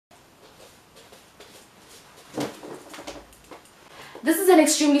This is an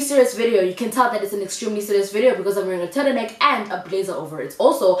extremely serious video. You can tell that it's an extremely serious video because I'm wearing a turtleneck and a blazer over it.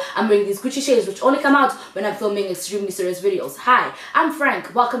 Also, I'm wearing these Gucci shades which only come out when I'm filming extremely serious videos. Hi, I'm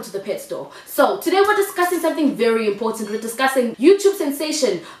Frank. Welcome to the pet store. So, today we're discussing something very important. We're discussing YouTube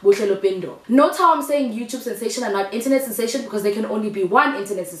sensation Buhle Lupindo. Note how I'm saying YouTube sensation and not internet sensation because there can only be one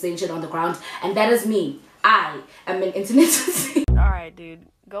internet sensation on the ground, and that is me. I am an internet sensation. Alright, dude.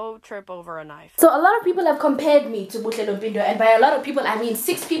 Go trip over a knife. So a lot of people have compared me to Buhle Lupindo, and by a lot of people I mean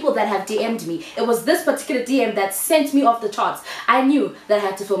 6 people that have DM'd me. It was this particular DM that sent me off the charts. I knew that I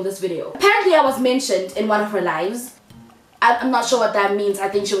had to film this video. Apparently I was mentioned in one of her lives. I'm not sure what that means. I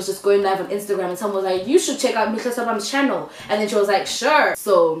think she was just going live on Instagram and someone was like, you should check out mihle.sopam's channel, and then she was like, sure.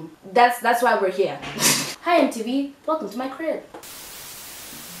 So that's why we're here. Hi MTV, welcome to my crib.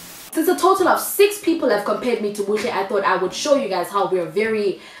 Since a total of 6 people have compared me to Buhle, I thought I would show you guys how we're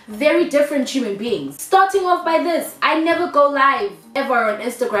very, very different human beings. Starting off by this, I never go live ever on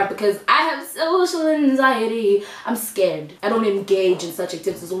Instagram because I have social anxiety. I'm scared. I don't engage in such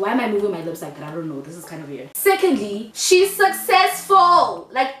activities. So why am I moving my lips like that? I don't know. This is kind of weird. Secondly, she's successful.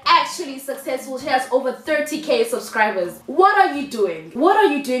 Like actually successful. She has over 30k subscribers. What are you doing? What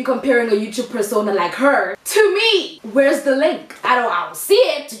are you doing comparing a YouTube persona like her to me? Where's the link? I don't see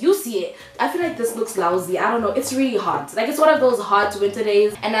it. You see it. I feel like this looks lousy. I don't know. It's really hot. Like it's one of those hot winter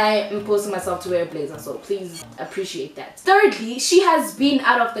days and I am forcing myself to wear a blazer. So please appreciate that. Thirdly, she has been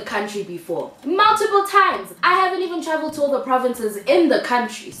out of the country before. Multiple times. I haven't even traveled to all the provinces in the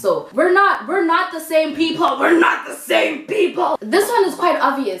country. So we're not the same people. We're not the same people. This one is quite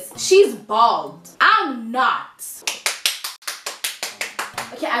obvious. She's bald. I'm not.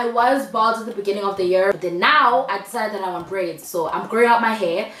 Okay, I was bald at the beginning of the year, but then now I decided that I want braids. So I'm growing out my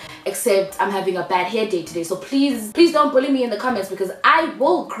hair, except I'm having a bad hair day today. So please don't bully me in the comments because I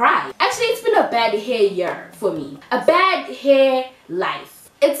will cry. Actually, it's been a bad hair year for me. A bad hair life.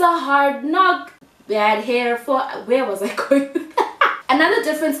 It's a hard knock. Bad hair for... Where was I going? Another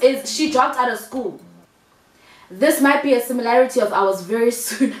difference is she dropped out of school. This might be a similarity of I was very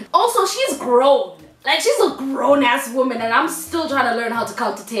soon. Also, she's grown. Like, she's a grown-ass woman and I'm still trying to learn how to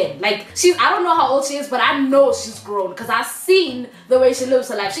count to 10. Like, I don't know how old she is, but I know she's grown because I've seen the way she lives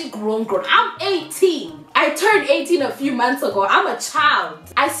her life. She's grown. I'm 18. I turned 18 a few months ago. I'm a child.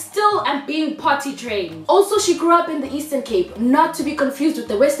 I still am being potty trained. Also, she grew up in the Eastern Cape, not to be confused with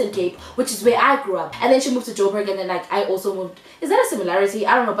the Western Cape, which is where I grew up. And then she moved to Joburg and then like I also moved. Is that a similarity?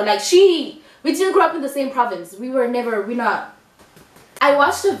 I don't know, but like we didn't grow up in the same province. We're not. I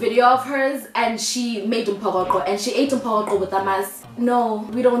watched a video of hers and she made umpogoko and she ate umpogoko with amathe. No,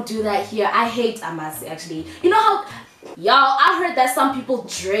 we don't do that here. I hate amathe actually. You know how, y'all, I heard that some people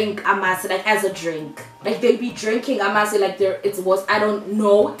drink amathe like as a drink. Like they be drinking amathe like I don't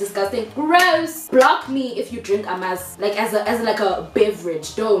know, disgusting, gross. Block me if you drink amathe like as a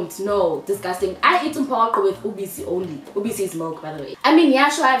beverage. Don't, no, disgusting. I eat umpogoko with ubisi only. Ubisi is milk, by the way. I mean, yeah,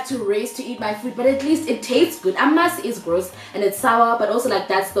 sure, I have to race to eat my food, but at least it tastes good. Amathe is gross and it's sour, but also like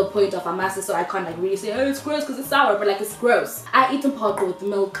that's the point of amathe, so I can't like really say, oh, it's gross because it's sour, but like it's gross. I eat umpogoko with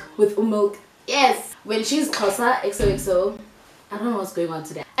milk, milk. Yes, when she's closer, XOXO. I don't know what's going on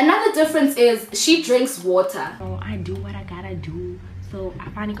today. Another difference is she drinks water. So I do what I gotta do. So I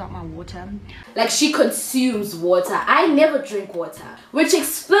finally got my water. Like she consumes water. I never drink water, which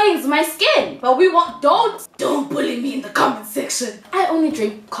explains my skin. But we won't. Don't bully me in the comment section. I only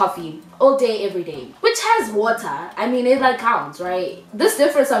drink coffee all day, every day, which has water. I mean, it like counts, right? This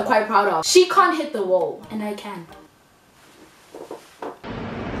difference I'm quite proud of. She can't hit the wall, and I can.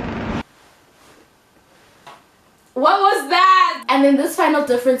 What was that? And then this final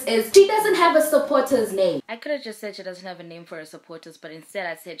difference is she doesn't have a supporter's name. I could have just said she doesn't have a name for her supporters, but instead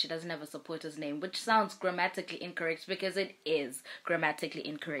I said she doesn't have a supporter's name, which sounds grammatically incorrect because it is grammatically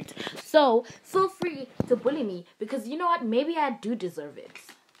incorrect. So feel free to bully me because you know what? Maybe I do deserve it.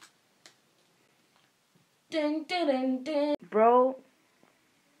 Dun, dun, dun, dun. Bro.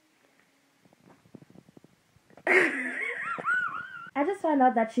 I just found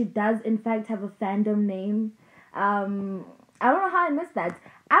out that she does in fact have a fandom name. I don't know how I missed that.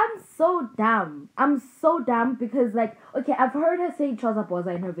 I'm so dumb. I'm so dumb because like, okay, I've heard her say Choza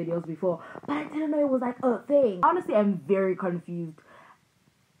Boza in her videos before, but I didn't know it was like a thing. Honestly, I'm very confused.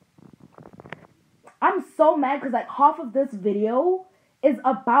 I'm so mad because like half of this video is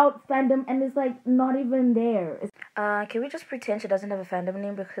about fandom and it's like not even there. Can we just pretend she doesn't have a fandom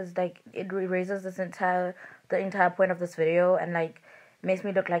name because like it erases the entire point of this video and like makes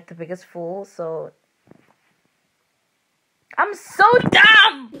me look like the biggest fool. So I'm so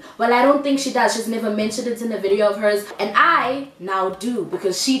dumb. Well, I don't think she does. She's never mentioned it in a video of hers, and I now do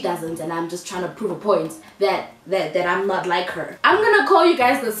because she doesn't, and I'm just trying to prove a point that I'm not like her. I'm gonna call you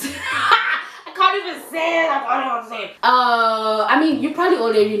guys this. I can't even say it. I can't even say it. I mean, you probably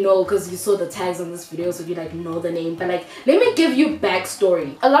already know because you saw the tags on this video, so you like know the name. But like, let me give you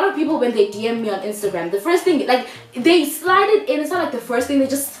backstory. A lot of people, when they DM me on Instagram, the first thing, like, they slide it in. It's not like the first thing, they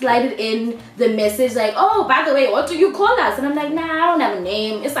just slide it in the message like, oh, by the way, what do you call us? And I'm like, nah, I don't have a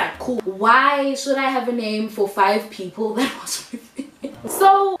name. It's like, cool. Why should I have a name for 5 people that watch my video?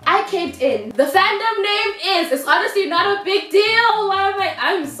 So I caved in. The fandom name is, it's honestly not a big deal. Why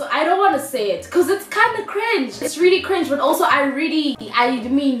am I don't want to say it because it's kind of cringe. It's really cringe, but also I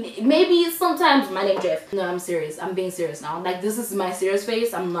mean, maybe sometimes my name Jeff. No, I'm serious. I'm being serious now. Like, this is my serious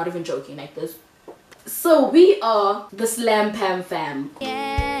face. I'm not even joking like this. So we are the Slam Pam fam.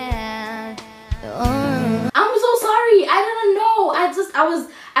 Yeah. I'm so sorry. I didn't know.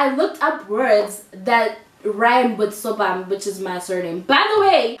 I looked up words that rhyme with Sopam, which is my surname. By the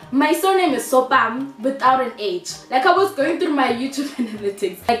way, my surname is Sopam without an H. Like, I was going through my YouTube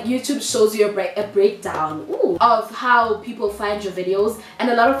analytics. Like, YouTube shows you a breakdown of how people find your videos,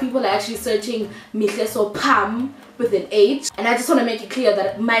 and a lot of people are actually searching mihle.sopam with an H, and I just want to make it clear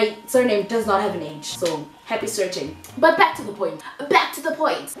that my surname does not have an H. So happy searching. But back to the point.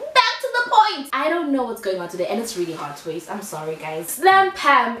 I don't know what's going on today, and it's really hard to waste. I'm sorry, guys. Slam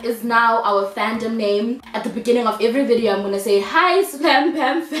Pam is now our fandom name. At the beginning of every video, I'm gonna say, hi, Slam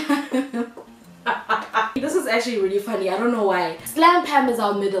Pam fam. This is actually really funny. I don't know why. Slam Pam is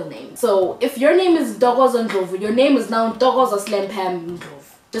our middle name. So if your name is Dogos Ndlovu, your name is now Dogos or Slam Pam Ndlovu.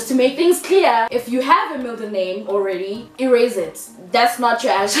 Just to make things clear, if you have a middle name already, erase it. That's not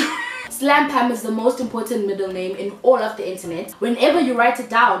your actual. Slam Pam is the most important middle name in all of the internet. Whenever you write it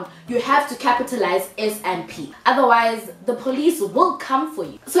down, you have to capitalize S and P. Otherwise, the police will come for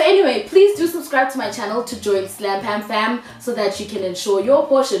you. So anyway, please do subscribe to my channel to join Slam Pam fam so that you can ensure your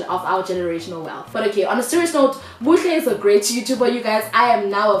portion of our generational wealth. But okay, on a serious note, Buhle is a great YouTuber, you guys. I am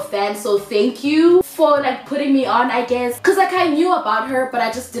now a fan, so thank you for like putting me on, I guess. Cause like, I knew about her, but I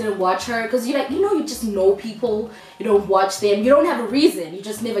just didn't watch her. Cause you just know people. You don't watch them. You don't have a reason. You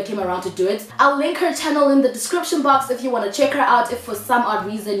just never came around to do it. I'll link her channel in the description box if you want to check her out. If for some odd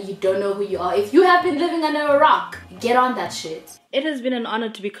reason you don't know who you are. If you have been living under a rock, get on that shit. It has been an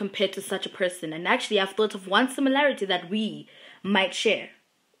honor to be compared to such a person, and actually I've thought of one similarity that we might share.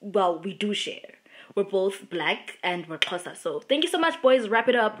 Well, we do share. We're both black and we're Xhosa. So thank you so much, boys. Wrap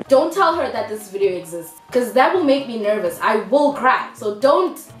it up. Don't tell her that this video exists, because that will make me nervous. I will cry. So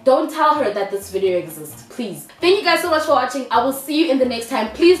don't tell her that this video exists, please. Thank you guys so much for watching. I will see you in the next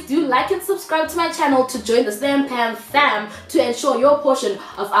time. Please do like and subscribe to my channel to join the Slam Pam fam to ensure your portion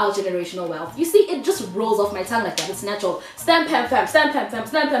of our generational wealth. You see, it just rolls off my tongue like that. It's natural. Slam Pam fam, Slam Pam fam,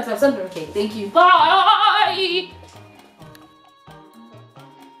 Slam Pam fam, Slam Pam. Okay, thank you. Bye.